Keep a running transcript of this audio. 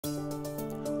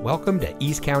Welcome to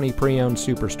East County Pre-Owned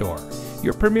Superstore,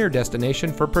 your premier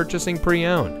destination for purchasing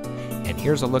pre-owned. And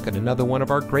here's a look at another one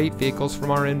of our great vehicles from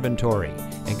our inventory,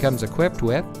 and comes equipped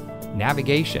with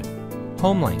navigation,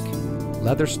 HomeLink,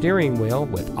 leather steering wheel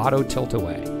with auto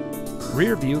tilt-away,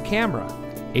 rear view camera,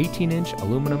 18-inch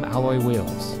aluminum alloy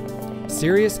wheels,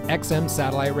 Sirius XM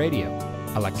satellite radio,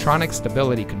 electronic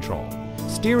stability control,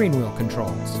 steering wheel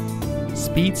controls,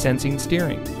 speed sensing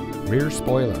steering, rear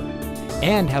spoiler,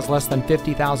 and has less than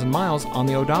 50,000 miles on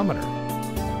the odometer.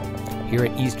 Here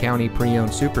at East County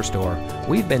Pre-Owned Superstore,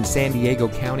 we've been San Diego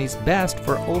County's best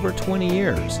for over 20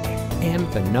 years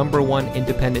and the #1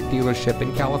 independent dealership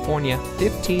in California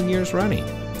 15 years running.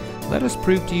 Let us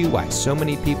prove to you why so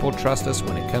many people trust us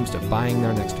when it comes to buying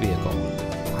their next vehicle.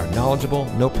 Our knowledgeable,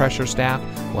 no-pressure staff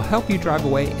will help you drive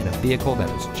away in a vehicle that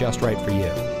is just right for you.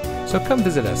 So come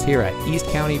visit us here at East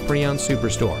County Pre-Owned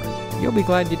Superstore. You'll be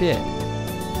glad you did.